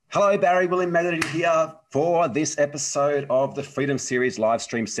Hello, Barry William Magnity here for this episode of the Freedom Series live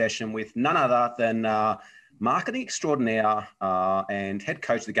stream session with none other than marketing extraordinaire and head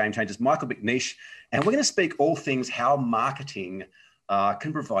coach of the Game Changers, Michael McNish. And we're going to speak all things how marketing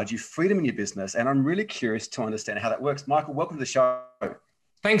can provide you freedom in your business. And I'm really curious to understand how that works. Michael, welcome to the show.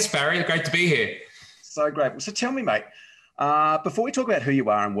 Thanks, Barry. Great to be here. So great. So tell me, mate, before we talk about who you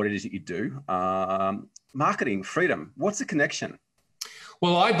are and what it is that you do, marketing, freedom, what's the connection?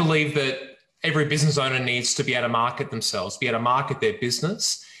 Well, I believe that every business owner needs to be able to market themselves, be able to market their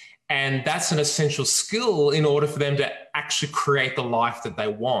business. And that's an essential skill in order for them to actually create the life that they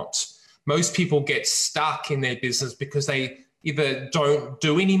want. Most people get stuck in their business because they either don't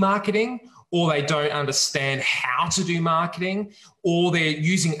do any marketing, or they don't understand how to do marketing, or they're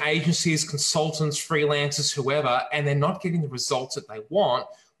using agencies, consultants, freelancers, whoever, and they're not getting the results that they want,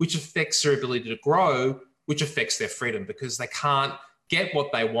 which affects their ability to grow, which affects their freedom because they can't get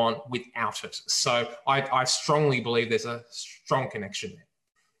what they want without it. So I strongly believe there's a strong connection there.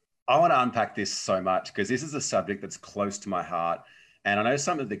 I want to unpack this so much because this is a subject that's close to my heart. And I know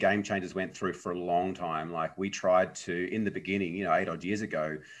something the Game Changers went through for a long time. Like we tried to, in the beginning, 8 odd years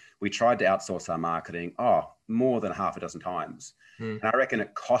ago, we tried to outsource our marketing, more than half a dozen times. And I reckon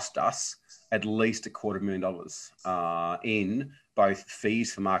it cost us at least $250,000 in both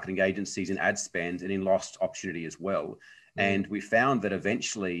fees for marketing agencies and ad spend and in lost opportunity as well. And we found that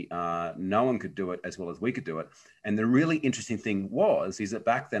eventually no one could do it as well as we could do it. And the really interesting thing is that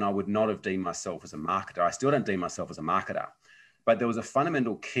back then I would not have deemed myself as a marketer. I still don't deem myself as a marketer. But there was a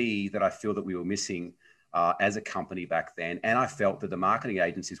fundamental key that I feel that we were missing as a company back then. And I felt that the marketing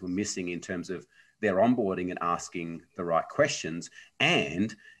agencies were missing in terms of their onboarding and asking the right questions.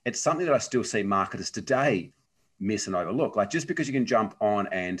 And it's something that I still see marketers today miss and overlook. Like just because you can jump on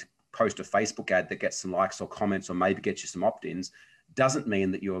and post a Facebook ad that gets some likes or comments or maybe gets you some opt-ins doesn't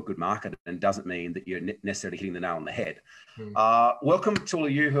mean that you're a good marketer and doesn't mean that you're necessarily hitting the nail on the head. Welcome to all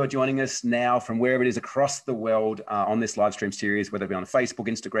of you who are joining us now from wherever it is across the world on this live stream series, whether it be on Facebook,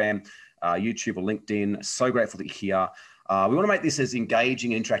 Instagram, YouTube or LinkedIn. So grateful that you're here. We want to make this as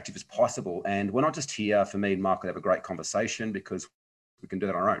engaging and interactive as possible. And we're not just here for me and Michael to have a great conversation because we can do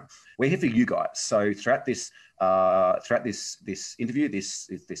that on our own. We're here for you guys. So throughout this interview,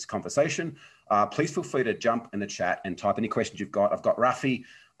 this conversation, please feel free to jump in the chat and type any questions you've got. I've got Rafi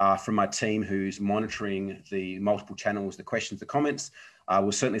from my team who's monitoring the multiple channels, the questions, the comments.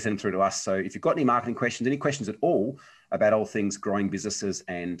 We'll certainly send them through to us. So if you've got any marketing questions, any questions at all about all things growing businesses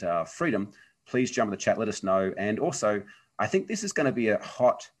and freedom, please jump in the chat, let us know. And also, I think this is going to be a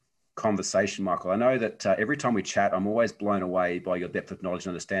hot conversation, Michael. I know that every time we chat, I'm always blown away by your depth of knowledge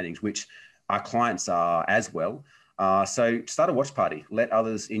and understandings, which our clients are as well. So start a watch party. Let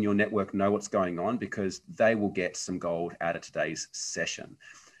others in your network know what's going on because they will get some gold out of today's session.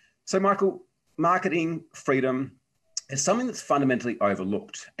 So Michael, marketing freedom is something that's fundamentally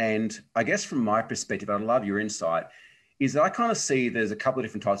overlooked. And I guess from my perspective, I'd love your insight, is that I kind of see there's a couple of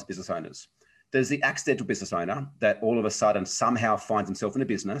different types of business owners. There's the accidental business owner that all of a sudden somehow finds himself in a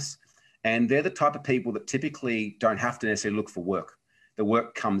business. And they're the type of people that typically don't have to necessarily look for work. The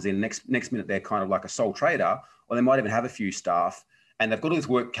work comes in next minute. They're kind of like a sole trader, or they might even have a few staff and they've got all this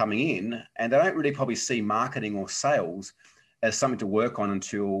work coming in and they don't really probably see marketing or sales as something to work on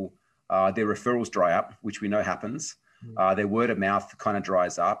until their referrals dry up, which we know happens. Their word of mouth kind of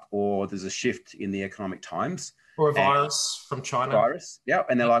dries up, or there's a shift in the economic times. Or a virus from China. Yeah.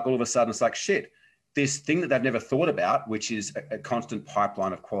 And they're like, all of a sudden it's like, shit, this thing that they've never thought about, which is a constant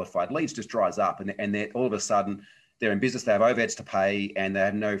pipeline of qualified leads, just dries up. And they're all of a sudden they're in business, they have overheads to pay and they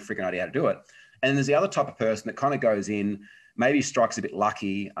have no freaking idea how to do it. And then there's the other type of person that kind of goes in, maybe strikes a bit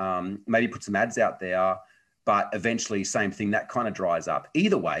lucky, maybe puts some ads out there, but eventually same thing, that kind of dries up.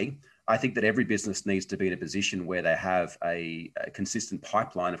 Either way, I think that every business needs to be in a position where they have a consistent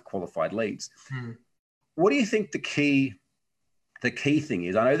pipeline of qualified leads. What do you think the key thing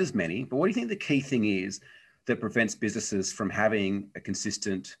is? I know there's many, but what do you think the key thing is that prevents businesses from having a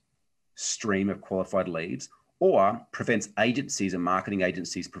consistent stream of qualified leads, or prevents agencies and marketing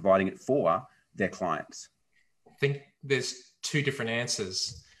agencies providing it for their clients? I think there's two different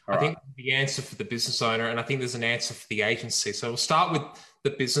answers. I think the answer for the business owner, and I think there's an answer for the agency. So we'll start with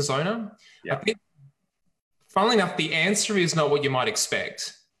the business owner. I think, funnily enough, the answer is not what you might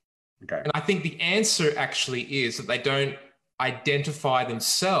expect. Okay. And I think the answer actually is that they don't identify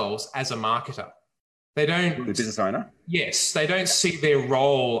themselves as a marketer. They don't. The business owner? Yes. They don't see their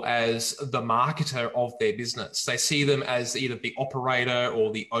role as the marketer of their business. They see them as either the operator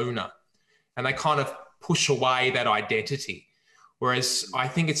or the owner. And they kind of push away that identity. Whereas I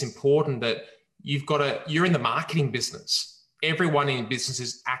think it's important that you're in the marketing business. everyone in business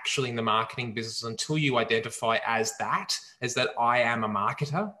is actually in the marketing business until you identify as that I am a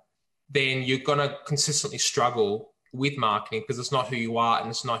marketer, then you're going to consistently struggle with marketing because it's not who you are and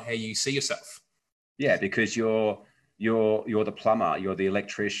it's not how you see yourself. Yeah, because you're the plumber, you're the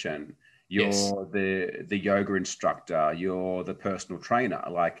electrician, you're Yes. the yoga instructor, you're the personal trainer.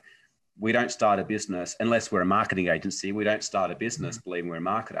 Like, we don't start a business unless we're a marketing agency. We don't start a business believing we're a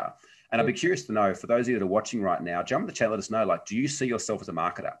marketer. And I'd be curious to know, for those of you that are watching right now, jump in the chat, let us know, like, do you see yourself as a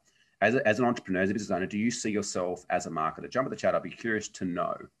marketer? As an entrepreneur, as a business owner, do you see yourself as a marketer? Jump in the chat. I'd be curious to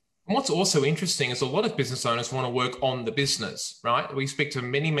know. And what's also interesting is a lot of business owners want to work on the business, right? We speak to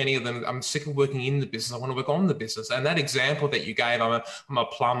many of them. I'm sick of working in the business. I want to work on the business. And that example that you gave, I'm a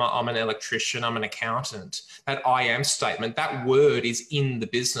plumber, I'm an electrician, I'm an accountant. That I am statement, that word is in the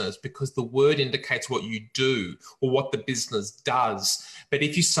business because the word indicates what you do or what the business does. But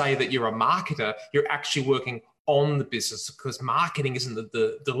if you say that you're a marketer, you're actually working on the business because marketing isn't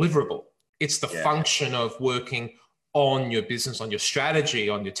the deliverable. It's the function of working on your business, on your strategy,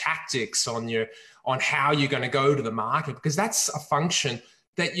 on your tactics, on how you're going to go to the market, because that's a function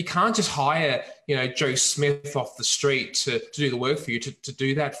that you can't just hire, Joe Smith off the street to do the work for you, to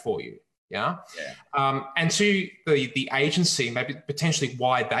do that for you. Yeah. And to the agency, maybe potentially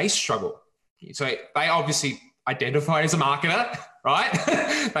why they struggle. So they obviously identify as a marketer,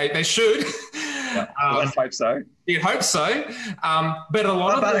 right? they should. Let's hope so. You'd hope so. But a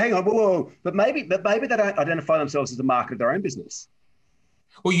lot but hang on, whoa. But maybe they don't identify themselves as a marketer of their own business.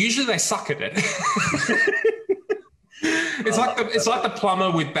 Well, usually they suck at it. It's like the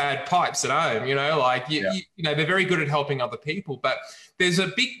plumber with bad pipes at home. They're very good at helping other people, but there's a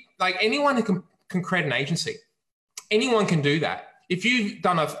big, like, anyone who can create an agency. Anyone can do that. If you've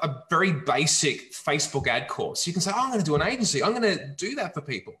done a very basic Facebook ad course, you can say, I'm going to do an agency. I'm going to do that for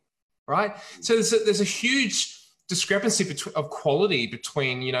people. Right. So there's a huge discrepancy of quality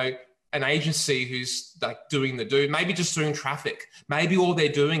between, an agency who's like doing maybe just doing traffic. Maybe all they're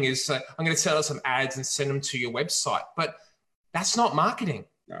doing is I'm going to set up some ads and send them to your website. But that's not marketing.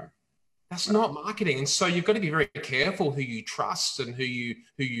 No, that's not marketing. And so you've got to be very careful who you trust and who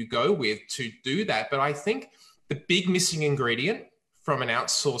you go with to do that. But I think the big missing ingredient from an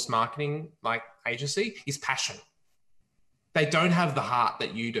outsourced marketing like agency is passion. They don't have the heart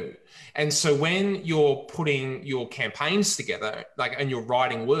that you do. And so when you're putting your campaigns together, and you're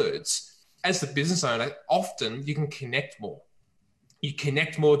writing words, as the business owner, often you can connect more. You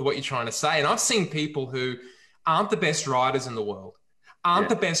connect more with what you're trying to say. And I've seen people who aren't the best writers in the world, aren't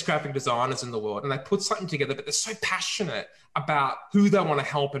the best graphic designers in the world, and they put something together, but they're so passionate about who they want to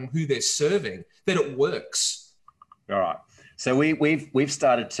help and who they're serving that it works. All right. So we've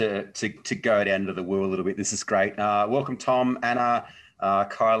started to go down into the woo a little bit. This is great. Welcome, Tom, Anna,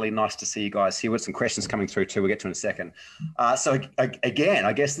 Kylie. Nice to see you guys here. With some questions coming through too. We'll get to in a second. So again,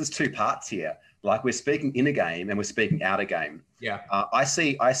 I guess there's two parts here. Like, we're speaking in a game and we're speaking out a game. Yeah. I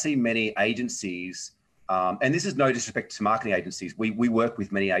see many agencies. And this is no disrespect to marketing agencies. We work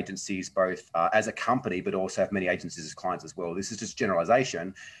with many agencies, both as a company, but also have many agencies as clients as well. This is just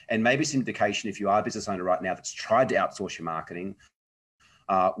generalization. And maybe it's an indication, if you are a business owner right now that's tried to outsource your marketing,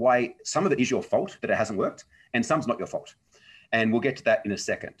 why some of it is your fault that it hasn't worked, and some's not your fault. And we'll get to that in a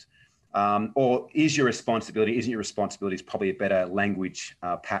second. Or is your responsibility, isn't your responsibility is probably a better language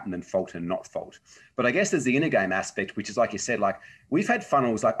pattern than fault and not fault. But I guess there's the inner game aspect, which is, like you said, like, we've had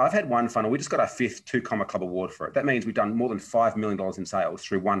funnels, like I've had one funnel, we just got our 5th 2 Comma Club award for it. That means we've done more than $5 million in sales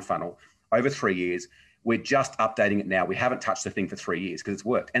through one funnel over 3 years. We're just updating it now. We haven't touched the thing for 3 years because it's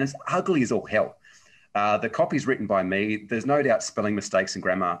worked, and it's ugly as all hell. The copy's written by me. There's no doubt spelling mistakes and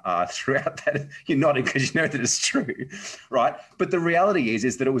grammar throughout that. You're nodding because you know that it's true, right? But the reality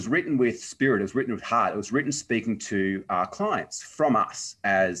is that it was written with spirit. It was written with heart. It was written speaking to our clients from us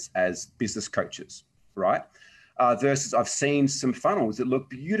as business coaches, right? Versus I've seen some funnels that look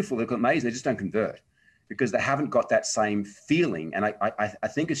beautiful, they look amazing, they just don't convert because they haven't got that same feeling. And I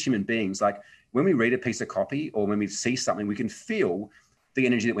think as human beings, like, when we read a piece of copy or when we see something, we can feel the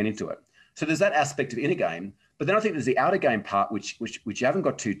energy that went into it. So there's that aspect of inner game, but then I think there's the outer game part, which you haven't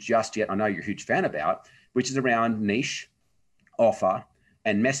got to just yet. I know you're a huge fan about, which is around niche, offer,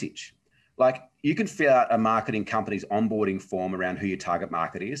 and message. Like, you can fill out a marketing company's onboarding form around who your target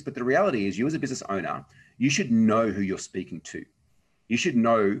market is, but the reality is, you as a business owner, you should know who you're speaking to. You should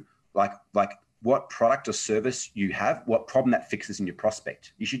know like what product or service you have, what problem that fixes in your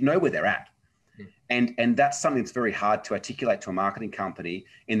prospect. You should know where they're at. And that's something that's very hard to articulate to a marketing company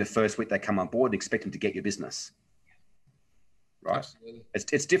in the first week they come on board and expect them to get your business. right? Absolutely.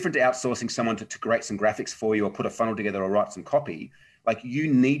 It's different to outsourcing someone to create some graphics for you or put a funnel together or write some copy. Like,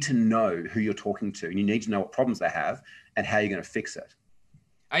 you need to know who you're talking to, and you need to know what problems they have and how you're going to fix it.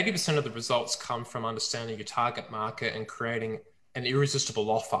 80% of the results come from understanding your target market and creating an irresistible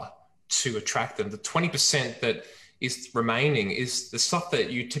offer to attract them. The 20% that is remaining is the stuff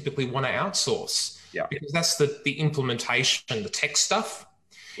that you typically want to outsource, because that's the implementation, the tech stuff.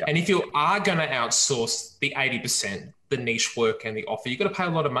 And if you are going to outsource the 80%, the niche work and the offer, you've got to pay a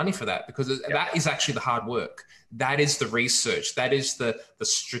lot of money for that, because that is actually the hard work. That is the research. That is the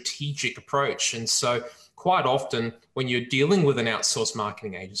strategic approach. And so quite often when you're dealing with an outsourced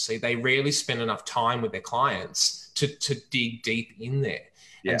marketing agency, they rarely spend enough time with their clients to dig deep in there.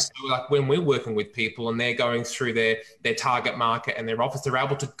 And so, like, when we're working with people and they're going through their target market and their offers, they're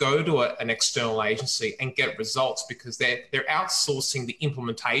able to go to an external agency and get results because they're outsourcing the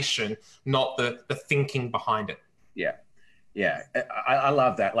implementation, not the thinking behind it. Yeah. I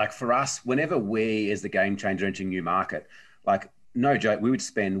love that. Like, for us, whenever we, as the game changer, entering a new market, like, no joke, we would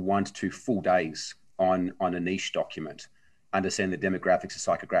spend 1 to 2 full days on a niche document, understand the demographics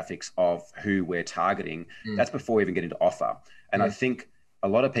and psychographics of who we're targeting. That's before we even get into offer. And I think a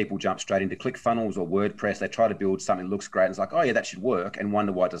lot of people jump straight into ClickFunnels or WordPress. They try to build something that looks great, and it's like, oh yeah, that should work, and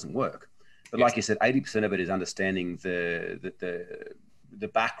wonder why it doesn't work. But like you said, 80% of it is understanding the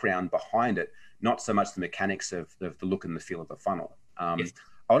background behind it, not so much the mechanics of the look and the feel of the funnel. I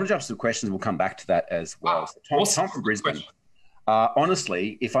want to jump to some questions. We'll come back to that as well. So Tom from Brisbane.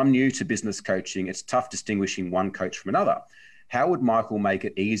 Honestly, if I'm new to business coaching, it's tough distinguishing one coach from another. How would Michael make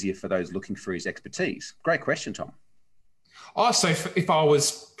it easier for those looking for his expertise? Great question, Tom. Oh, so if I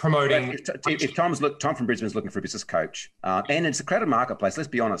was promoting... If Tom from Brisbane is looking for a business coach, and it's a crowded marketplace, let's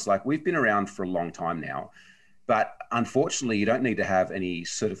be honest, like, we've been around for a long time now, but unfortunately, you don't need to have any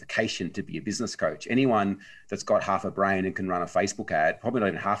certification to be a business coach. Anyone that's got half a brain and can run a Facebook ad, probably not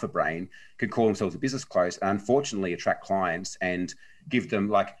even half a brain, could call themselves a business coach and unfortunately attract clients and give them,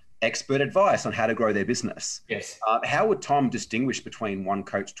 like, expert advice on how to grow their business. Yes. How would Tom distinguish between one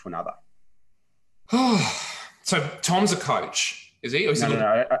coach to another? So Tom's a coach, is he? Or is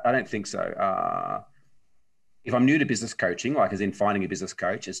No, I don't think so. If I'm new to business coaching, like as in finding a business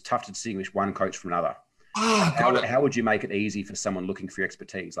coach, it's tough to distinguish one coach from another. How would you make it easy for someone looking for your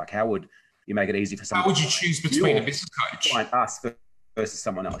expertise? Like, how would you make it easy for someone? How would you choose between a business coach? Find us versus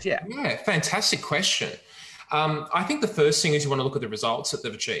someone else. Yeah, fantastic question. I think the first thing is you want to look at the results that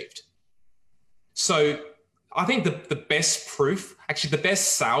they've achieved. So I think the best proof, actually the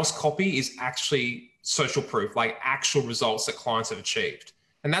best sales copy, is actually social proof, like actual results that clients have achieved.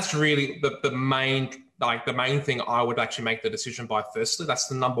 And that's really the main thing I would actually make the decision by firstly. That's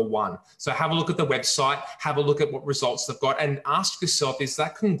the number one. So have a look at the website, have a look at what results they've got, and ask yourself, is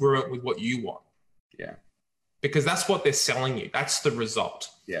that congruent with what you want? Yeah. Because that's what they're selling you. That's the result.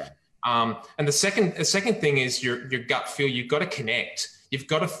 Yeah. And the second thing is your gut feel. You've got to connect. You've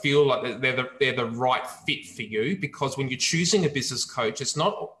got to feel like they're the right fit for you, because when you're choosing a business coach, it's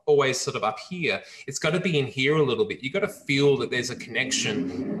not always sort of up here. It's got to be in here a little bit. You've got to feel that there's a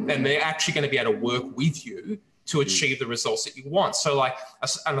connection and they're actually going to be able to work with you to achieve the results that you want. So like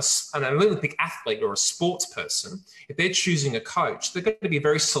an Olympic athlete or a sports person, if they're choosing a coach, they're going to be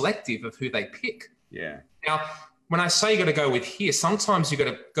very selective of who they pick. Yeah. Now, when I say you got to go with here, sometimes you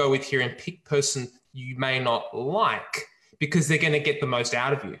got to go with here and pick person you may not like, because they're going to get the most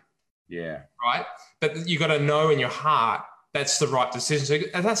out of you. Yeah. Right? But you got to know in your heart that's the right decision.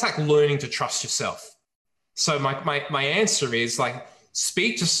 So that's like learning to trust yourself. So my answer is, like,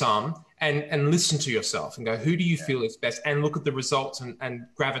 speak to some and listen to yourself and go, who do you feel is best? And look at the results and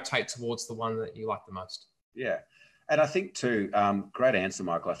gravitate towards the one that you like the most. Yeah. And I think too, great answer,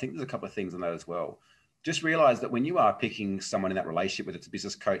 Michael. I think there's a couple of things on that as well. Just realize that when you are picking someone in that relationship, whether it's a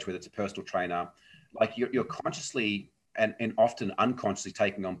business coach, whether it's a personal trainer, like you're consciously and often unconsciously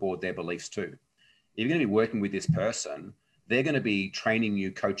taking on board their beliefs too. You're going to be working with this person. They're going to be training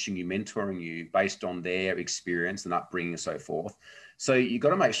you, coaching you, mentoring you based on their experience and upbringing and so forth. So you've got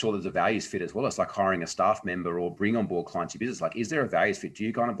to make sure there's a values fit as well. It's like hiring a staff member or bring on board clients to your business. Like, is there a values fit? Do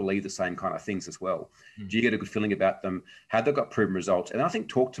you kind of believe the same kind of things as well? Do you get a good feeling about them? Have they got proven results? And I think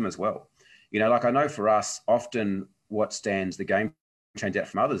talk to them as well. You know, like I know for us, often what stands the game change out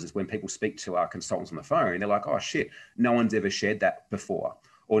from others is when people speak to our consultants on the phone, they're like, oh shit, no one's ever shared that before,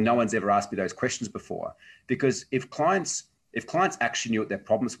 or no one's ever asked me those questions before. Because if clients actually knew what their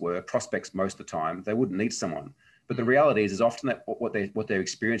problems were, prospects most of the time, they wouldn't need someone. But the reality is often that what they're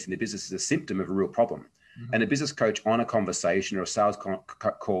experiencing in their business is a symptom of a real problem. And a business coach on a conversation, or a sales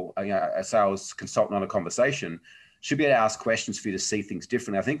call, a sales consultant on a conversation, should be able to ask questions for you to see things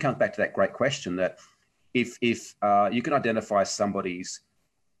differently. I think it comes back to that great question that if you can identify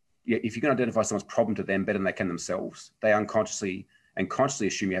if you can identify someone's problem to them better than they can themselves, they unconsciously and consciously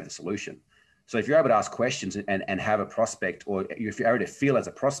assume you have the solution. So if you're able to ask questions and have a prospect, or if you're able to feel as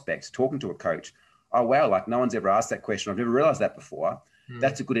a prospect talking to a coach, oh, wow, like no one's ever asked that question. I've never realized that before.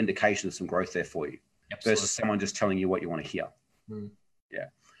 That's a good indication of some growth there for you. Absolutely. Versus someone just telling you what you want to hear.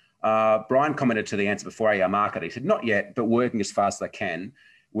 Yeah. Brian commented to the answer before, AR market. He said, not yet, but working as fast as I can,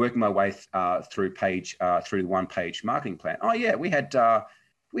 working my way through the one-page marketing plan. Oh yeah, we had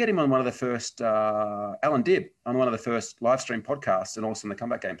him on one of the first, Alan Dibb, on one of the first live stream podcasts, and also on the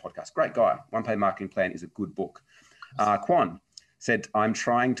Comeback Game podcast. Great guy. One Page Marketing Plan is a good book. Quan said, I'm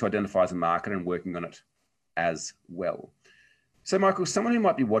trying to identify as a marketer and working on it as well. So Michael, someone who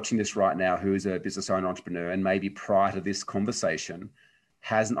might be watching this right now, who is a business owner, entrepreneur, and maybe prior to this conversation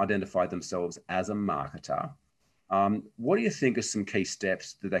hasn't identified themselves as a marketer, what do you think are some key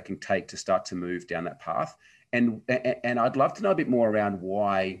steps that they can take to start to move down that path? And I'd love to know a bit more around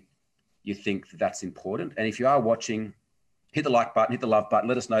why you think that's important. And if you are watching, hit the like button, hit the love button.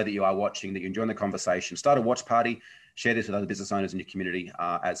 Let us know that you are watching, that you're enjoying the conversation. Start a watch party. Share this with other business owners in your community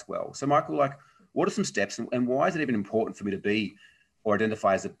as well. So Michael, like, what are some steps and why is it even important for me to be or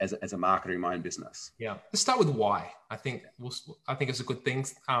identify as a marketer in my own business? Yeah, let's start with why. I think it's a good thing.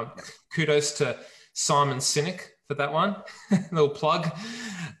 Kudos to Simon Sinek for that one. Little plug.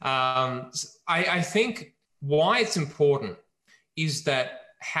 I think why it's important is that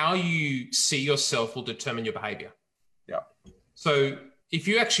how you see yourself will determine your behavior. Yeah. So if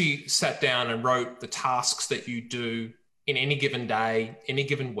you actually sat down and wrote the tasks that you do in any given day, any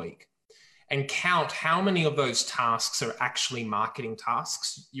given week, and count how many of those tasks are actually marketing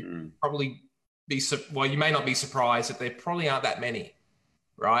tasks, you probably you may not be surprised that there probably aren't that many,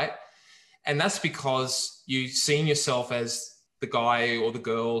 right? And that's because you've seen yourself as the guy or the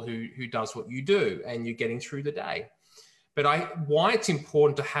girl who does what you do, and you're getting through the day. But why it's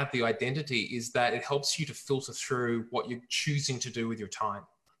important to have the identity is that it helps you to filter through what you're choosing to do with your time.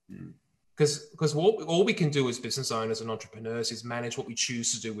 Because all we can do as business owners and entrepreneurs is manage what we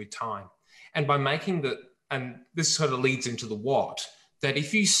choose to do with time. And by making and this sort of leads into the what, that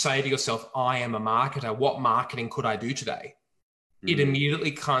if you say to yourself, I am a marketer, what marketing could I do today? It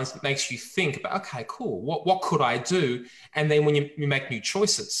immediately kind of makes you think about, okay, cool, what could I do? And then when you make new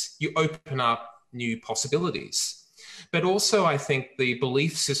choices, you open up new possibilities. But also I think the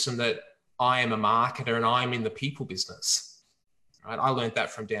belief system that I am a marketer and I'm in the people business, right? I learned that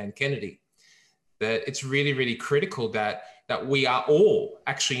from Dan Kennedy, that it's really, really critical that we are all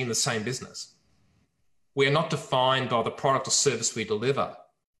actually in the same business. We are not defined by the product or service we deliver.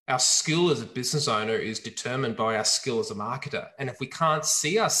 Our skill as a business owner is determined by our skill as a marketer. And if we can't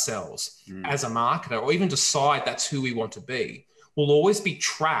see ourselves as a marketer or even decide that's who we want to be, we'll always be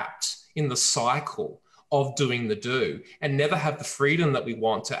trapped in the cycle of doing the do and never have the freedom that we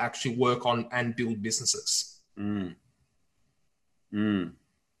want to actually work on and build businesses. Yeah,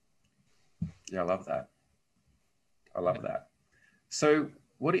 I love that. I love that. So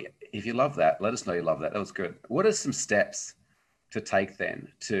if you love that, let us know you love that. That was good. What are some steps to take then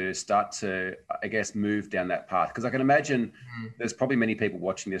to start to, I guess, move down that path? Because I can imagine there's probably many people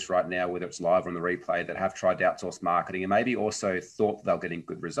watching this right now, whether it's live or on the replay, that have tried to outsource marketing and maybe also thought they're getting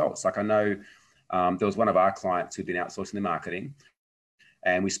good results. Like I know there was one of our clients who'd been outsourcing the marketing,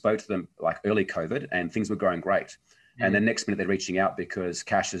 and we spoke to them like early COVID and things were going great. And then next minute they're reaching out because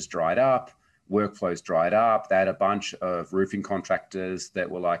cash has dried up, workflows dried up. They had a bunch of roofing contractors that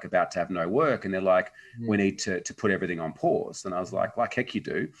were like about to have no work. And they're like, we need to put everything on pause. And I was like heck you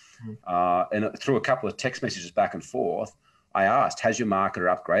do. And through a couple of text messages back and forth, I asked, has your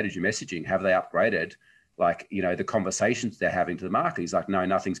marketer upgraded your messaging? Have they upgraded the conversations they're having to the market? He's like, no,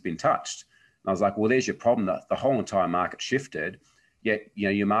 nothing's been touched. And I was like, well, there's your problem. The whole entire market shifted. Yet,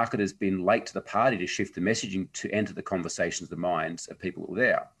 your marketer's been late to the party to shift the messaging to enter the conversations, the minds of people who were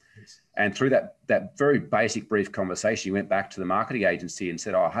there. And through that very basic, brief conversation, you went back to the marketing agency and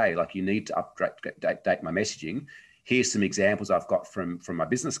said, oh, hey, like you need to update my messaging. Here's some examples I've got from my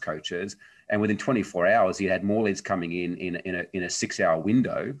business coaches. And within 24 hours, he had more leads coming in a 6-hour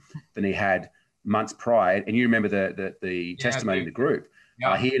window than he had months prior. And you remember the testimony in the group.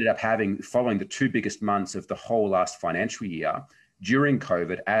 Yeah. He ended up following the 2 biggest months of the whole last financial year during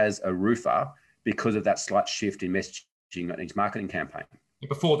COVID as a roofer because of that slight shift in messaging in his marketing campaign.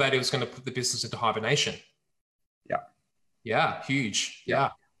 Before that, he was going to put the business into hibernation. Yeah. Yeah. Huge.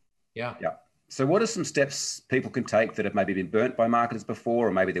 Yeah. So what are some steps people can take that have maybe been burnt by marketers before,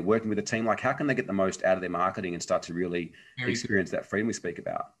 or maybe they're working with a team? Like how can they get the most out of their marketing and start to really experience that freedom we speak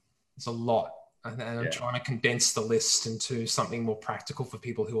about? It's a lot. And I'm trying to condense the list into something more practical for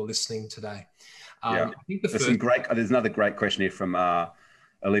people who are listening today. I think there's another great question here from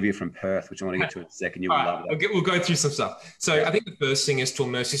Olivia from Perth, which I want to get to in a second. You'll love that. We'll go through some stuff. So I think the first thing is to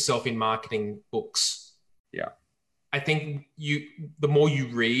immerse yourself in marketing books. Yeah. I think the more you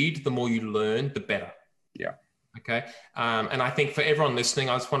read, the more you learn, the better. Yeah. Okay. And I think for everyone listening,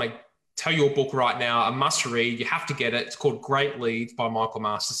 I just want to tell you a book right now, a must read. You have to get it. It's called Great Leads by Michael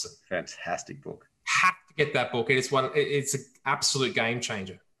Masterson. Fantastic book. Have to get that book. It's an absolute game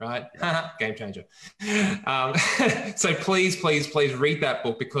changer, right? Yeah. Game changer. So please read that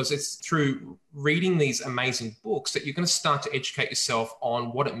book, because it's through reading these amazing books that you're going to start to educate yourself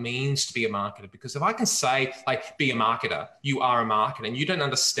on what it means to be a marketer. Because if I can say, like, be a marketer, you are a marketer, and you don't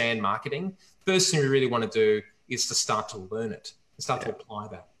understand marketing, first thing we really want to do is to start to learn it and start to apply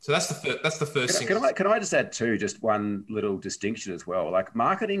that. So that's the first thing. Can I just add too, just one little distinction as well? Like,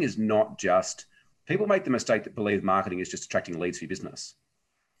 marketing is not just, people make the mistake that believe marketing is just attracting leads for your business.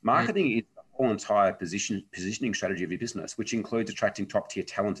 Marketing is the whole entire positioning strategy of your business, which includes attracting top tier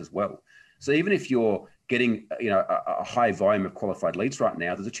talent as well. So even if you're getting a high volume of qualified leads right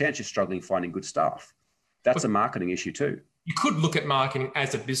now, there's a chance you're struggling finding good staff. That's a marketing issue too. You could look at marketing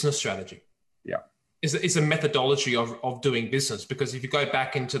as a business strategy. Yeah. It's a methodology of doing business, because if you go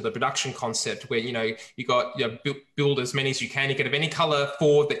back into the production concept where, you build as many as you can, you can have any color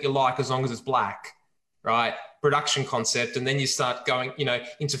Ford that you like as long as it's black, right? Production concept. And then you start going,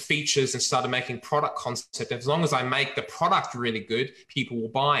 into features and started making product concept. As long as I make the product really good, people will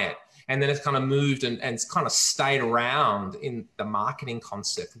buy it. And then it's kind of moved and it's kind of stayed around in the marketing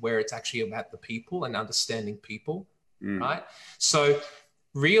concept, where it's actually about the people and understanding people, right? So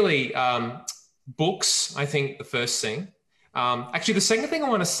really, books, I think the first thing. Actually, the second thing I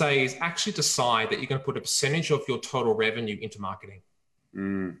want to say is actually decide that you're going to put a percentage of your total revenue into marketing.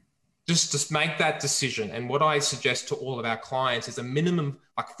 Just make that decision. And what I suggest to all of our clients is a minimum,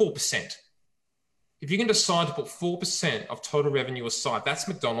 like 4%. If you can decide to put 4% of total revenue aside, that's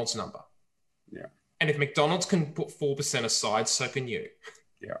McDonald's number. Yeah. And if McDonald's can put 4% aside, so can you.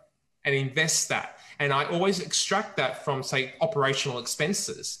 Yeah. And invest that. And I always extract that from, say, operational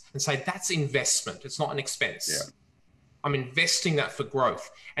expenses and say, that's investment. It's not an expense. Yeah. I'm investing that for growth.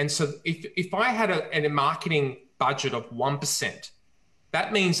 And so if I had a marketing budget of 1%,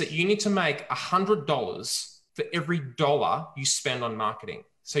 that means that you need to make $100 for every dollar you spend on marketing.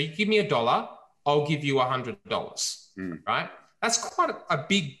 So you give me $1, I'll give you $100, right? That's quite a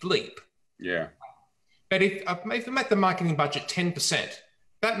big leap. Yeah. But if I make the marketing budget 10%,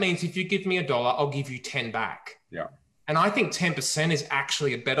 that means if you give me $1, I'll give you 10 back. Yeah. And I think 10% is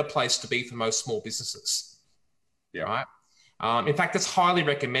actually a better place to be for most small businesses. Yeah. Right. In fact, it's highly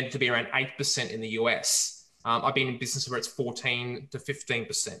recommended to be around 8% in the US. I've been in business where it's 14 to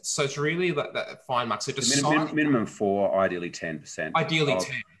 15%. So it's really that fine mark. So minimum 4, ideally 10%. Ideally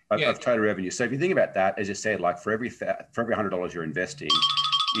 10. Of total revenue. So if you think about that, as you said, like for every $100 you're investing,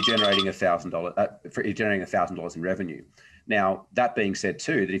 you're generating $1,000. You're generating $1,000 in revenue. Now, that being said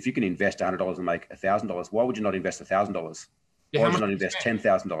too, that if you can invest $100 and make $1,000, why would you not invest $1,000? Why would you not invest $10,000,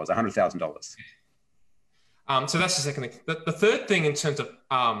 $100,000? So that's the second thing. The third thing in terms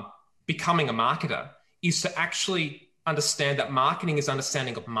of becoming a marketer is to actually understand that marketing is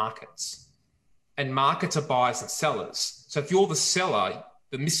understanding of markets, and markets are buyers and sellers. So if you're the seller,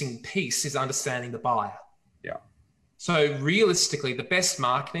 the missing piece is understanding the buyer. Yeah. So realistically, the best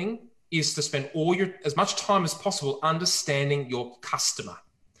marketing is to spend as much time as possible understanding your customer.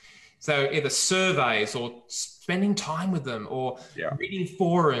 So either surveys or spending time with them or reading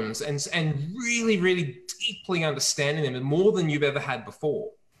forums and really, really deeply understanding them, and more than you've ever had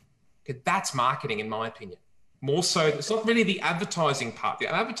before. Okay, that's marketing, in my opinion. More so, it's not really the advertising part.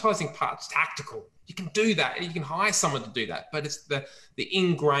 The advertising part's tactical. You can do that. You can hire someone to do that. But it's the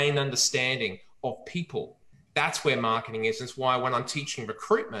ingrained understanding of people. That's where marketing is. It's why when I'm teaching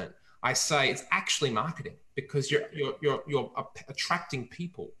recruitment, I say it's actually marketing, because you're attracting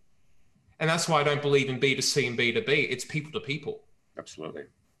people. And that's why I don't believe in B2C and B2B. It's people to people. Absolutely.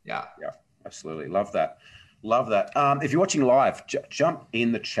 Yeah. Yeah, absolutely. Love that. Love that. If you're watching live, jump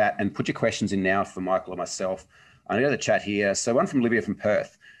in the chat and put your questions in now for Michael or myself. I know the chat here. So one from Olivia from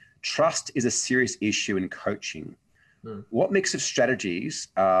Perth. Trust is a serious issue in coaching. What mix of strategies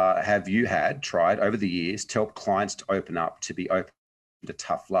have you tried over the years to help clients to open up, to be open to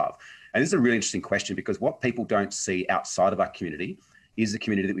tough love? And this is a really interesting question, because what people don't see outside of our community is the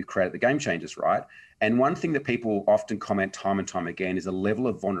community that we've created, the Game Changers, right? And one thing that people often comment time and time again is a level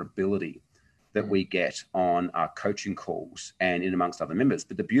of vulnerability that we get on our coaching calls and in amongst other members.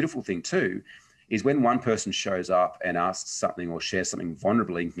 But the beautiful thing too is when one person shows up and asks something or shares something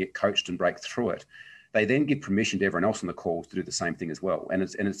vulnerably and can get coached and break through it, they then give permission to everyone else on the call to do the same thing as well. And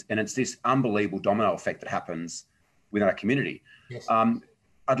it's this unbelievable domino effect that happens within our community. Yes.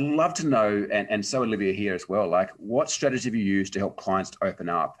 I'd love to know, and so Olivia here as well, like what strategy have you used to help clients to open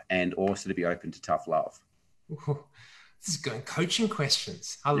up and also to be open to tough love? Ooh, this is going coaching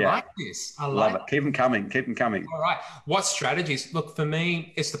questions. I like this. I love like it. Keep them coming. Keep them coming. All right. What strategies? Look, for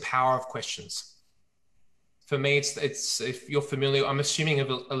me, it's the power of questions. For me, it's if you're familiar, I'm assuming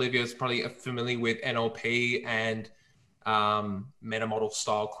Olivia is probably familiar with NLP and meta model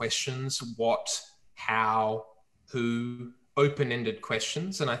style questions. What, how, who, open-ended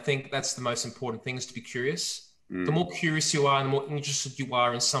questions. And I think that's the most important thing, is to be curious. The more curious you are and the more interested you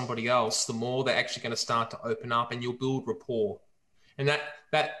are in somebody else, the more they're actually going to start to open up, and you'll build rapport. And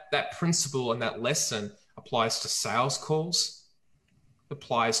that principle and that lesson applies to sales calls,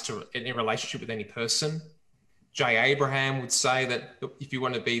 applies to any relationship with any person. Jay Abraham would say that if you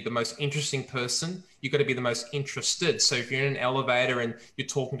want to be the most interesting person, you've got to be the most interested. So if you're in an elevator and you're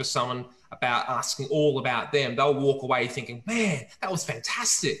talking to someone about asking all about them, they'll walk away thinking, man, that was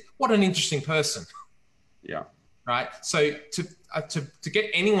fantastic. What an interesting person. Yeah. Right. So to get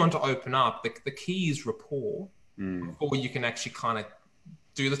anyone to open up, the key is rapport before you can actually kind of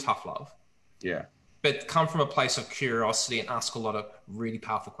do the tough love. Yeah. But come from a place of curiosity and ask a lot of really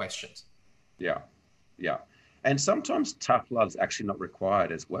powerful questions. Yeah. Yeah. And sometimes tough love is actually not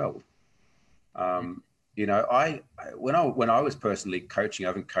required as well. You know, when I was personally coaching, I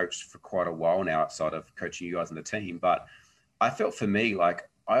haven't coached for quite a while now outside of coaching you guys in the team, but I felt for me, like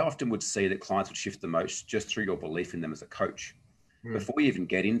I often would see that clients would shift the most just through your belief in them as a coach. Before we even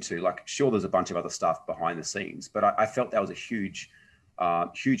get into, like, sure, there's a bunch of other stuff behind the scenes, but I felt that was a huge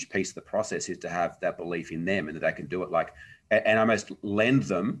piece of the process, is to have that belief in them and that they can do it, like, and almost loan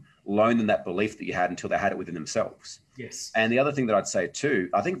them that belief that you had until they had it within themselves. Yes. And the other thing that I'd say too,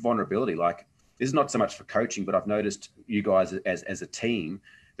 I think vulnerability, like, this is not so much for coaching, but I've noticed you guys as a team,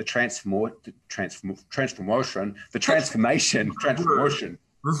 the transformation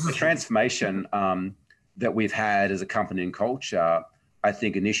that we've had as a company and culture, I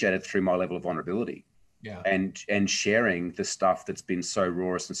think initiated through my level of vulnerability. Yeah. And sharing the stuff that's been so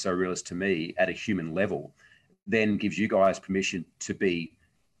raw and so realist to me at a human level, then gives you guys permission to be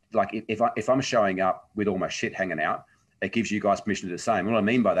like, if I'm showing up with all my shit hanging out, it gives you guys permission to do the same. What I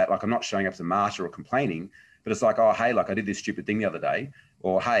mean by that, like, I'm not showing up as a martyr or complaining, but it's like, oh, hey, like I did this stupid thing the other day,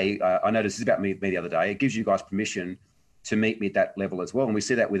 or hey, I noticed this is about me the other day. It gives you guys permission to meet me at that level as well. And we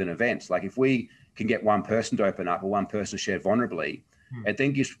see that with an event. Like, if we can get one person to open up or one person to share vulnerably, it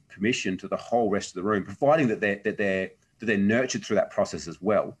then gives permission to the whole rest of the room, providing that they're nurtured through that process as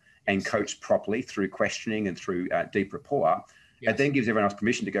well and coached properly through questioning and through deep rapport. It then gives everyone else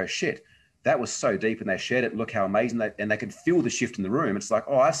permission to go, shit, that was so deep, and they shared it. Look how amazing and they can feel the shift in the room. It's like,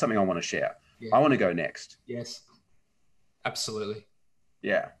 oh, I have something I want to share. Yeah. I want to go next. Yes, absolutely.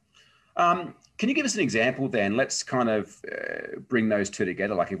 Yeah. Can you give us an example then? Let's kind of bring those two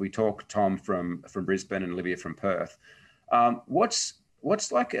together. Like, if we talk Tom from Brisbane and Olivia from Perth, what's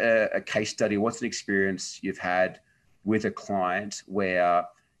like a case study? What's an experience you've had with a client where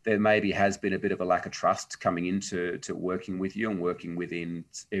there maybe has been a bit of a lack of trust coming into working with you and working within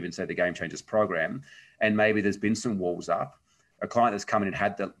even, say, the Game Changers program, and maybe there's been some walls up, a client that's come in and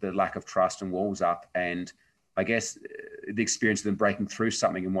had the lack of trust and walls up, and I guess the experience of them breaking through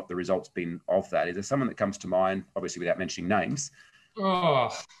something and what the result's been of that? Is there someone that comes to mind, obviously without mentioning names? Oh,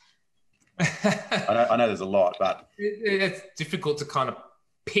 I know there's a lot, but it's difficult to kind of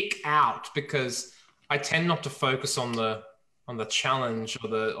pick out, because I tend not to focus on the challenge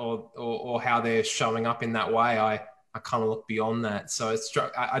or how they're showing up in that way. I kind of look beyond that. So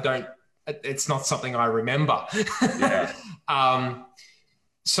it's not something I remember. Yeah.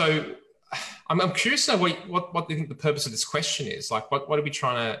 So I'm curious to know what do you think the purpose of this question is? Like, what are we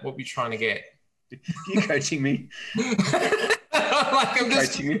trying to get? You coaching me? Like, I'm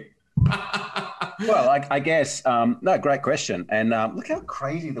just coaching me. Well, I guess, no, great question. And look how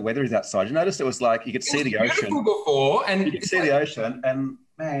crazy the weather is outside. You noticed it was like, you could see the ocean before, and you could see the ocean, and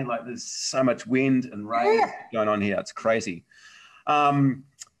man, like, there's so much wind and rain going on here. It's crazy. I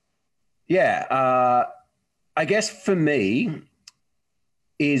guess for me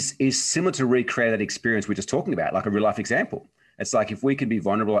is similar to recreate that experience we're just talking about, like a real life example. It's like, if we can be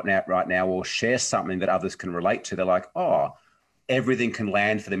vulnerable right now or share something that others can relate to, they're like, oh, everything can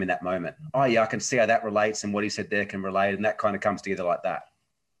land for them in that moment. Oh yeah, I can see how that relates, and what he said there can relate, and that kind of comes together like that.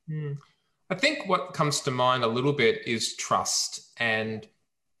 I think what comes to mind a little bit is trust. And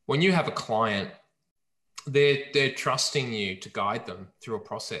when you have a client, they're trusting you to guide them through a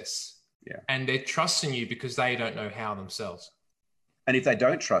process. Yeah. And they're trusting you because they don't know how themselves. And if they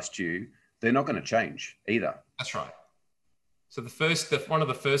don't trust you, they're not going to change either. That's right. So one of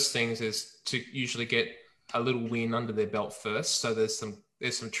the first things is to usually get a little win under their belt first. So there's some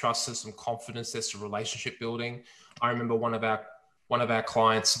trust, there's some confidence, there's some relationship building. I remember one of our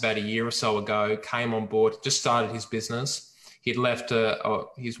clients about a year or so ago came on board, just started his business. He'd left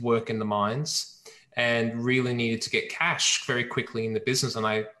his work in the mines and really needed to get cash very quickly in the business. And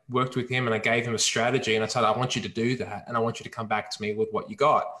I worked with him and I gave him a strategy and I said, I want you to do that. And I want you to come back to me with what you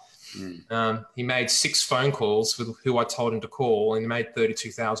got. He made 6 phone calls with who I told him to call, and he made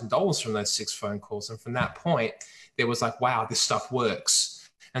 $32,000 from those 6 phone calls. And from that point, there was like, wow, this stuff works.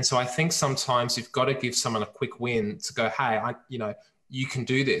 And so I think sometimes you've got to give someone a quick win to go, hey, you can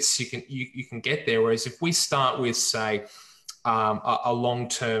do this. You can get there. Whereas if we start with, say, a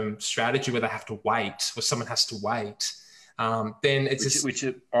long-term strategy where they have to wait, or someone has to wait, then it's which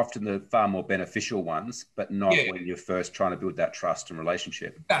are often the far more beneficial ones, but not when you're first trying to build that trust and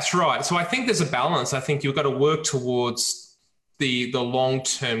relationship. That's right. So I think there's a balance. I think you've got to work towards the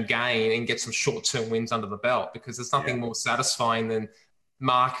long-term gain and get some short-term wins under the belt, because there's nothing more satisfying than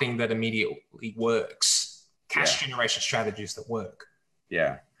marketing that immediately works, cash generation strategies that work.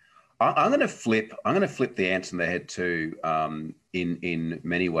 Yeah. I'm going to flip the ants on the head too, in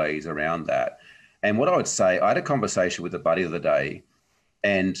many ways around that. And what I would say, I had a conversation with a buddy the other day,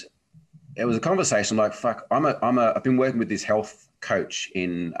 and it was a conversation like, fuck, I've been working with this health coach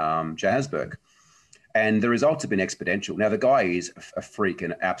in Johannesburg, and the results have been exponential. Now, the guy is a freak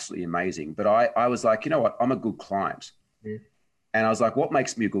and absolutely amazing, but I was like, you know what, I'm a good client. And I was like, what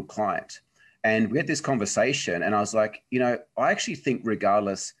makes me a good client? And we had this conversation, and I was like, I actually think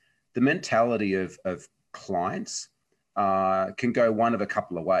regardless, the mentality of clients can go one of a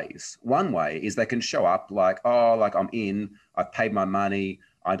couple of ways. One way is they can show up like, I'm in, I've paid my money,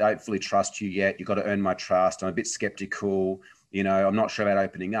 I don't fully trust you yet, you've got to earn my trust, I'm a bit skeptical, I'm not sure about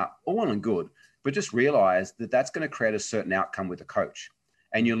opening up. All well and good, but just realize that that's going to create a certain outcome with the coach,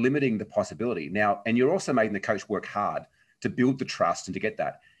 and you're limiting the possibility. Now, and you're also making the coach work hard to build the trust and to get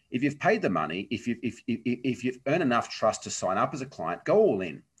that. If you've paid the money, if you've earned enough trust to sign up as a client, go all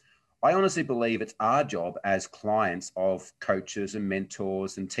in. I honestly believe it's our job as clients of coaches and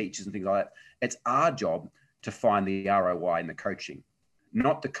mentors and teachers and things like that. It's our job to find the ROI in the coaching,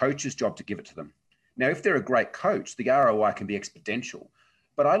 not the coach's job to give it to them. Now, if they're a great coach, the ROI can be exponential.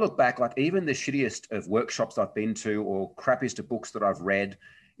 But I look back, like even the shittiest of workshops I've been to or crappiest of books that I've read,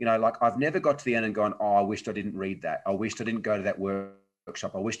 like I've never got to the end and gone, oh, I wished I didn't read that. I wished I didn't go to that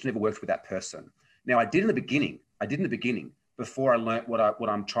workshop. I wished I never worked with that person. Now, I did in the beginning. Before I learned what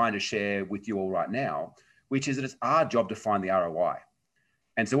I'm trying to share with you all right now, which is that it's our job to find the ROI.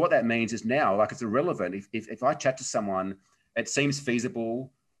 And so what that means is now, like, it's irrelevant. If I chat to someone, it seems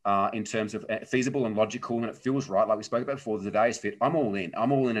feasible in terms of feasible and logical, and it feels right, like we spoke about before, the today's fit, I'm all in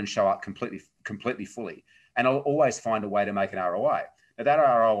and show up completely fully. And I'll always find a way to make an ROI. Now that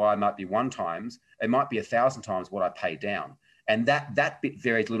ROI might be 1 times, it might be 1,000 times what I pay down. And that bit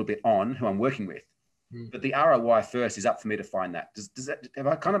varies a little bit on who I'm working with. But the ROI first is up for me to find that. Does that, have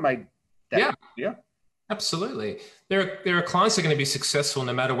I kind of made that? Yeah. Absolutely. There are clients that are going to be successful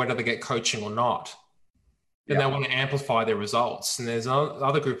no matter whether they get coaching or not. And they want to amplify their results. And there's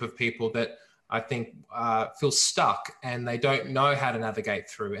another group of people that I think feel stuck and they don't know how to navigate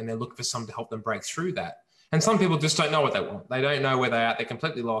through, and they're looking for someone to help them break through that. And some people just don't know what they want. They don't know where they're at. They're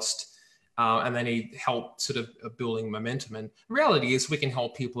completely lost. And they need help sort of building momentum. And the reality is we can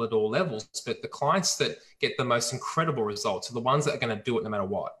help people at all levels, but the clients that get the most incredible results are the ones that are going to do it no matter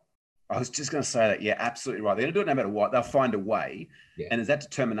what. I was just going to say that. Yeah, absolutely right. They're going to do it no matter what. They'll find a way. Yeah. And there's that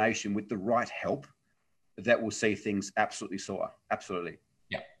determination with the right help that will see things absolutely soar. Absolutely.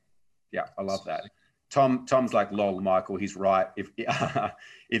 Yeah. Yeah, I love that. Tom's like, lol, Michael, he's right. If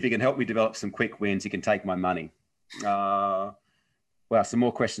he can help me develop some quick wins, he can take my money. Wow, some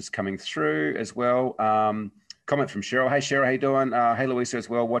more questions coming through as well. Comment from Cheryl. Hey, Cheryl, how you doing? Hey, Louisa as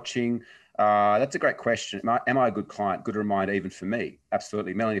well, watching. That's a great question. Am I a good client? Good reminder even for me.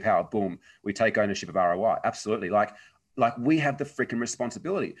 Absolutely. Melanie Power, boom. We take ownership of ROI. Absolutely. Like we have the freaking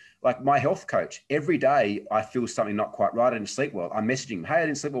responsibility. Like my health coach, every day I feel something not quite right. I didn't sleep well. I'm messaging him, hey, I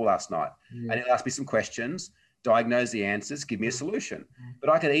didn't sleep well last night. And he'll ask me some questions, diagnose the answers, give me a solution. But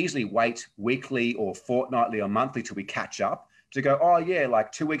I could easily wait weekly or fortnightly or monthly till we catch up to go, oh yeah, like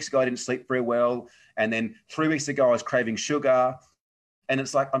 2 weeks ago, I didn't sleep very well. And then 3 weeks ago, I was craving sugar. And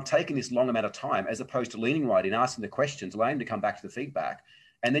it's like, I'm taking this long amount of time as opposed to leaning right in, asking the questions, allowing them to come back to the feedback.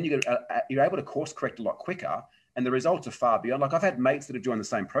 And then you're able to course correct a lot quicker. And the results are far beyond. Like I've had mates that have joined the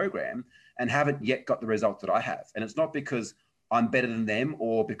same program and haven't yet got the results that I have. And it's not because I'm better than them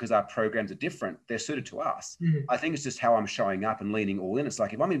or because our programs are different. They're suited to us. I think it's just how I'm showing up and leaning all in. It's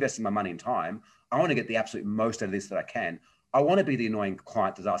like, if I'm investing my money and time, I want to get the absolute most out of this that I can. I want to be the annoying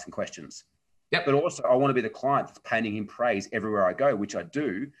client that's asking questions. Yep. But also I want to be the client that's painting him praise everywhere I go, which I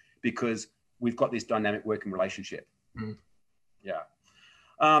do, because we've got this dynamic working relationship. Yeah.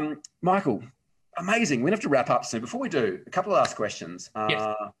 Michael, amazing. We're going to have to wrap up soon. Before we do, a couple of last questions.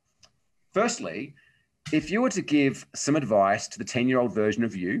 Yes. Firstly, if you were to give some advice to the 10-year-old version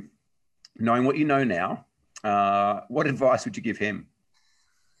of you, knowing what you know now, what advice would you give him?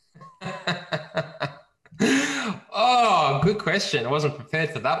 Oh, good question. I wasn't prepared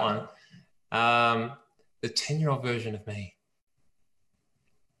for that one. The 10-year-old version of me.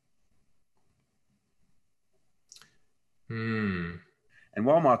 And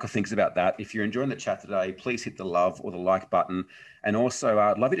while Michael thinks about that, if you're enjoying the chat today, please hit the love or the like button. And also,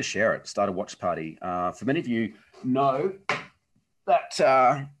 I'd love you to share it. Start a watch party. For many of you know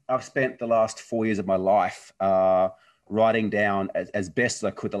that I've spent the last 4 years of my life writing down as best as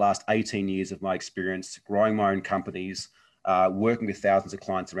I could the last 18 years of my experience, growing my own companies, working with thousands of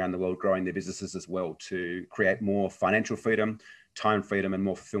clients around the world, growing their businesses as well to create more financial freedom, time freedom, and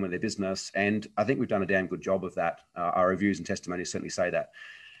more fulfillment of their business. And I think we've done a damn good job of that. Our reviews and testimonies certainly say that.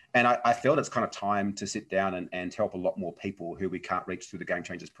 And I felt it's kind of time to sit down and help a lot more people who we can't reach through the Game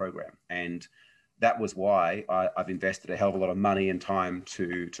Changers program. And that was why I've invested a hell of a lot of money and time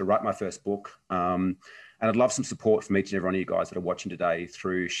to write my first book. And I'd love some support from each and every one of you guys that are watching today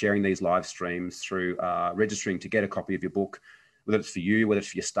through sharing these live streams, through registering to get a copy of your book, whether it's for you, whether it's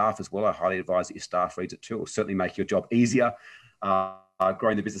for your staff as well. I highly advise that your staff reads it too. It'll certainly make your job easier,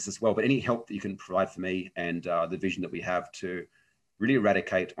 growing the business as well. But any help that you can provide for me and the vision that we have to really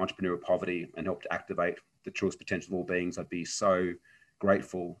eradicate entrepreneurial poverty and help to activate the truest potential of all beings, I'd be so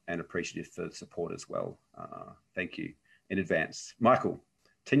grateful and appreciative for the support as well. Thank you in advance. Michael,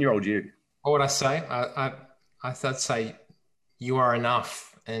 10-year-old you. What would I say? I'd say you are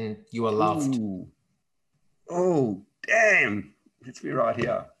enough and you are loved. Ooh. Oh, damn. Let's be right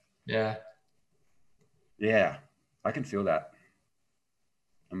here. Yeah. Yeah, I can feel that.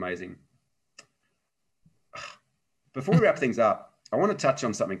 Amazing. Before we wrap things up, I want to touch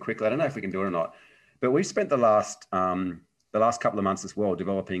on something quickly. I don't know if we can do it or not, but we've spent the last couple of months as well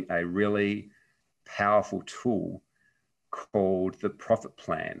developing a really powerful tool called the Profit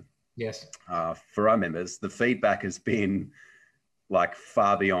Plan. Yes. For our members, the feedback has been like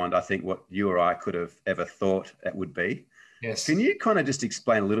far beyond, I think, what you or I could have ever thought it would be. Yes. Can you kind of just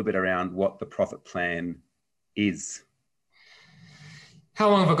explain a little bit around what the Profit Plan is? How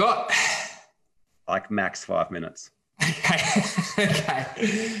long have I got? Like max 5 minutes. Okay.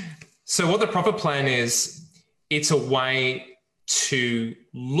 Okay. So what the Profit Plan is, it's a way to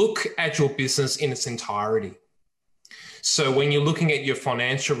look at your business in its entirety. So when you're looking at your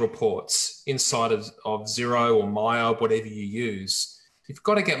financial reports inside of Xero or Maya, whatever you use, you've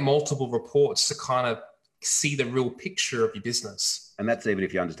got to get multiple reports to kind of see the real picture of your business. And that's even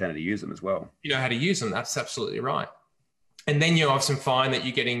if you understand how to use them as well. You know how to use them. That's absolutely right. And then you often find that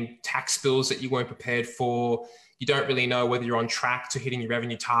you're getting tax bills that you weren't prepared for. You don't really know whether you're on track to hitting your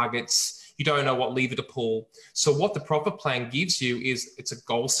revenue targets. You don't know what lever to pull. So what the Profit Plan gives you is it's a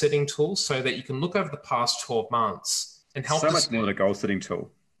goal setting tool so that you can look over the past 12 months and help. So much more than a goal setting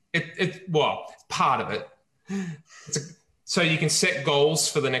tool. Well, part of it. So you can set goals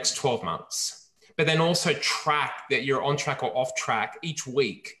for the next 12 months, but then also track that you're on track or off track each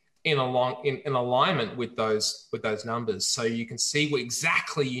week in alignment with those numbers. So you can see what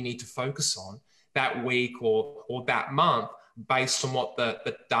exactly you need to focus on that week or that month based on what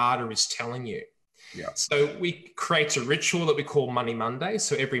the data is telling you. Yeah. So we create a ritual that we call Money Monday.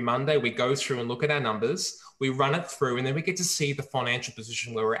 So every Monday we go through and look at our numbers, we run it through, and then we get to see the financial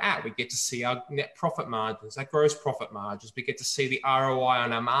position where we're at. We get to see our net profit margins, our gross profit margins. We get to see the ROI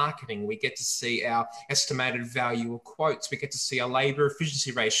on our marketing. We get to see our estimated value of quotes. We get to see our labor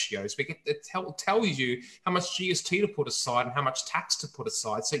efficiency ratios. We get to tell you how much GST to put aside and how much tax to put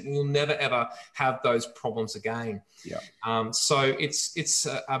aside, so you'll never ever have those problems again. Yeah. So it's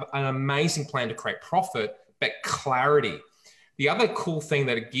an amazing plan to create profit, but clarity. The other cool thing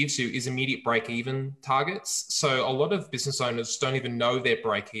that it gives you is immediate break-even targets. So a lot of business owners don't even know their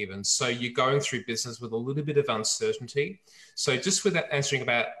break-even. So you're going through business with a little bit of uncertainty. So just with that, answering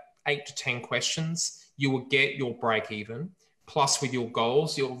about 8 to 10 questions, you will get your break-even. Plus with your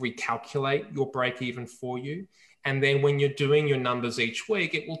goals, you'll recalculate your break-even for you. And then when you're doing your numbers each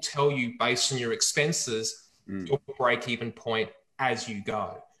week, it will tell you based on your expenses, your break-even point as you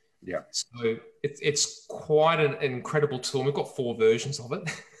go. Yeah. So it's quite an incredible tool. We've got 4 versions of it.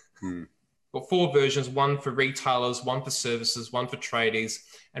 got 4 versions, one for retailers, one for services, one for tradies,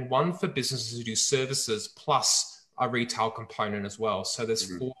 and one for businesses who do services plus a retail component as well. So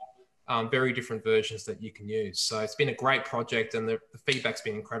there's 4 very different versions that you can use. So it's been a great project, and the feedback's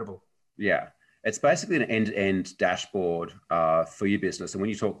been incredible. Yeah. It's basically an end-to-end dashboard for your business. And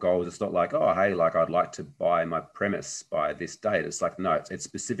when you talk goals, it's not like, oh, hey, like I'd like to buy my premise by this date. It's like, no, it's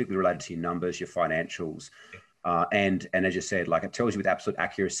specifically related to your numbers, your financials. And as you said, like it tells you with absolute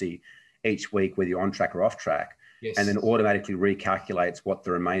accuracy each week whether you're on track or off track. Yes. And then automatically recalculates what the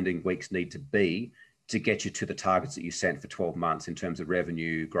remaining weeks need to be to get you to the targets that you set for 12 months in terms of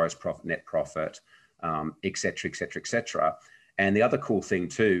revenue, gross profit, net profit, et cetera, et cetera, et cetera. And the other cool thing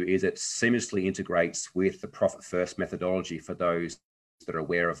too is it seamlessly integrates with the Profit First methodology. For those that are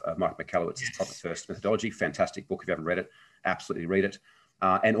aware of Mike McCallowitz's Profit First methodology, fantastic book. If you haven't read it, absolutely read it.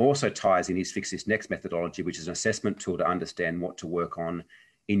 And also ties in his Fix This Next methodology, which is an assessment tool to understand what to work on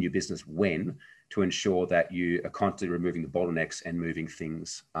in your business when, to ensure that you are constantly removing the bottlenecks and moving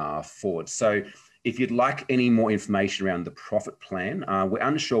things forward. So if you'd like any more information around the profit plan, we're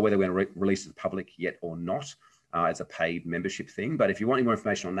unsure whether we're going to release it to the public yet or not. As a paid membership thing. But if you want any more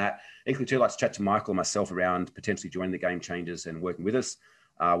information on that, equally too, like to chat to Michael or myself around potentially joining the Game Changers and working with us,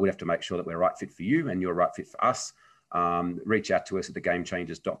 we'd have to make sure that we're a right fit for you and you're a right fit for us. Reach out to us at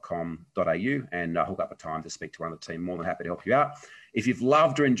thegamechangers.com.au and hook up a time to speak to one of the team. More than happy to help you out. If you've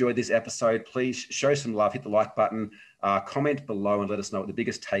loved or enjoyed this episode, please show some love, hit the like button, comment below and let us know what the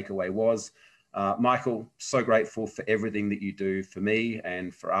biggest takeaway was. Michael, so grateful for everything that you do for me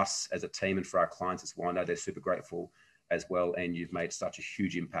and for us as a team and for our clients as well. I know they're super grateful as well. And you've made such a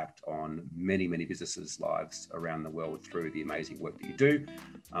huge impact on many, many businesses' lives around the world through the amazing work that you do.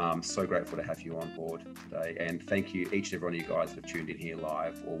 So grateful to have you on board today. And thank you, each and every one of you guys that have tuned in here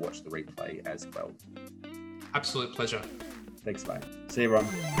live or watched the replay as well. Absolute pleasure. Thanks, mate. See you,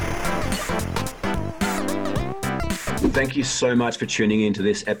 everyone. Thank you so much for tuning in to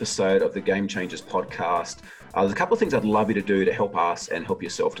this episode of the Game Changers podcast. There's a couple of things I'd love you to do to help us and help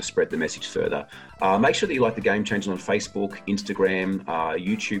yourself to spread the message further. Make sure that you like the Game Changers on Facebook, Instagram,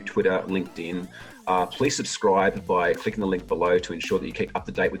 YouTube, Twitter, LinkedIn. Please subscribe by clicking the link below to ensure that you keep up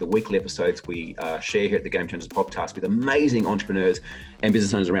to date with the weekly episodes we share here at the Game Changers podcast with amazing entrepreneurs and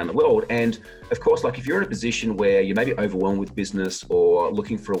business owners around the world. And of course, like if you're in a position where you may be overwhelmed with business or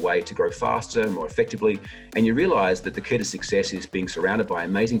looking for a way to grow faster, more effectively, and you realize that the key to success is being surrounded by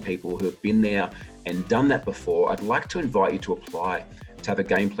amazing people who have been there and done that before, I'd like to invite you to apply to have a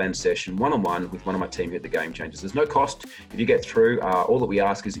game plan session one-on-one with one of my team here at the Game Changers. There's no cost if you get through. All that we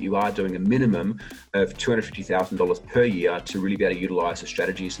ask is that you are doing a minimum of $250,000 per year to really be able to utilize the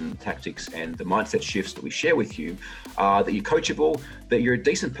strategies and tactics and the mindset shifts that we share with you, that you're coachable, that you're a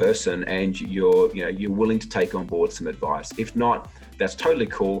decent person, and you're willing to take on board some advice. If not, that's totally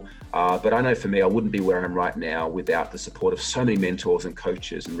cool. But I know for me, I wouldn't be where I am right now without the support of so many mentors and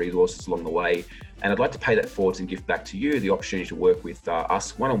coaches and resources along the way. And I'd like to pay that forward and give back to you the opportunity to work with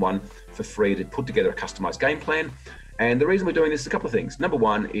us one-on-one for free to put together a customized game plan. And the reason we're doing this is a couple of things. Number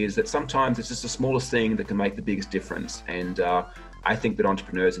one is that sometimes it's just the smallest thing that can make the biggest difference. And I think that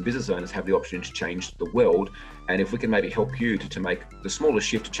entrepreneurs and business owners have the opportunity to change the world. And if we can maybe help you to make the smallest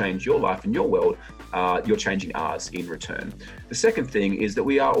shift to change your life and your world, you're changing ours in return. The second thing is that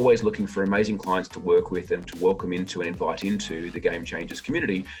we are always looking for amazing clients to work with and to welcome into and invite into the Game Changers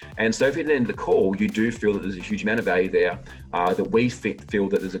community. And so if at the end of the call, you do feel that there's a huge amount of value there, that we feel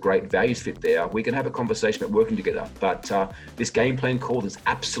that there's a great values fit there, we can have a conversation about working together. But this game plan call, there's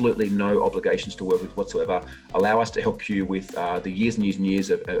absolutely no obligations to work with whatsoever. Allow us to help you with the years and years and years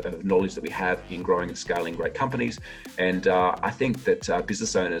of knowledge that we have in growing and scaling great companies. And I think that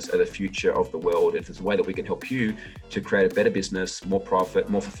business owners are the future of the world. If there's a way that we can help you to create a better business, more profit,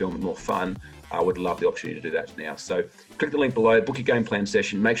 more fulfillment, more fun, I would love the opportunity to do that now. So click the link below, book your game plan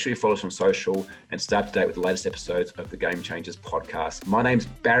session, make sure you follow us on social and stay up to date with the latest episodes of the Game Changers podcast. My name's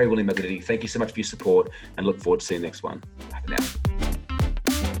Barry William McNish. Thank you so much for your support and look forward to seeing the next one. Bye for now.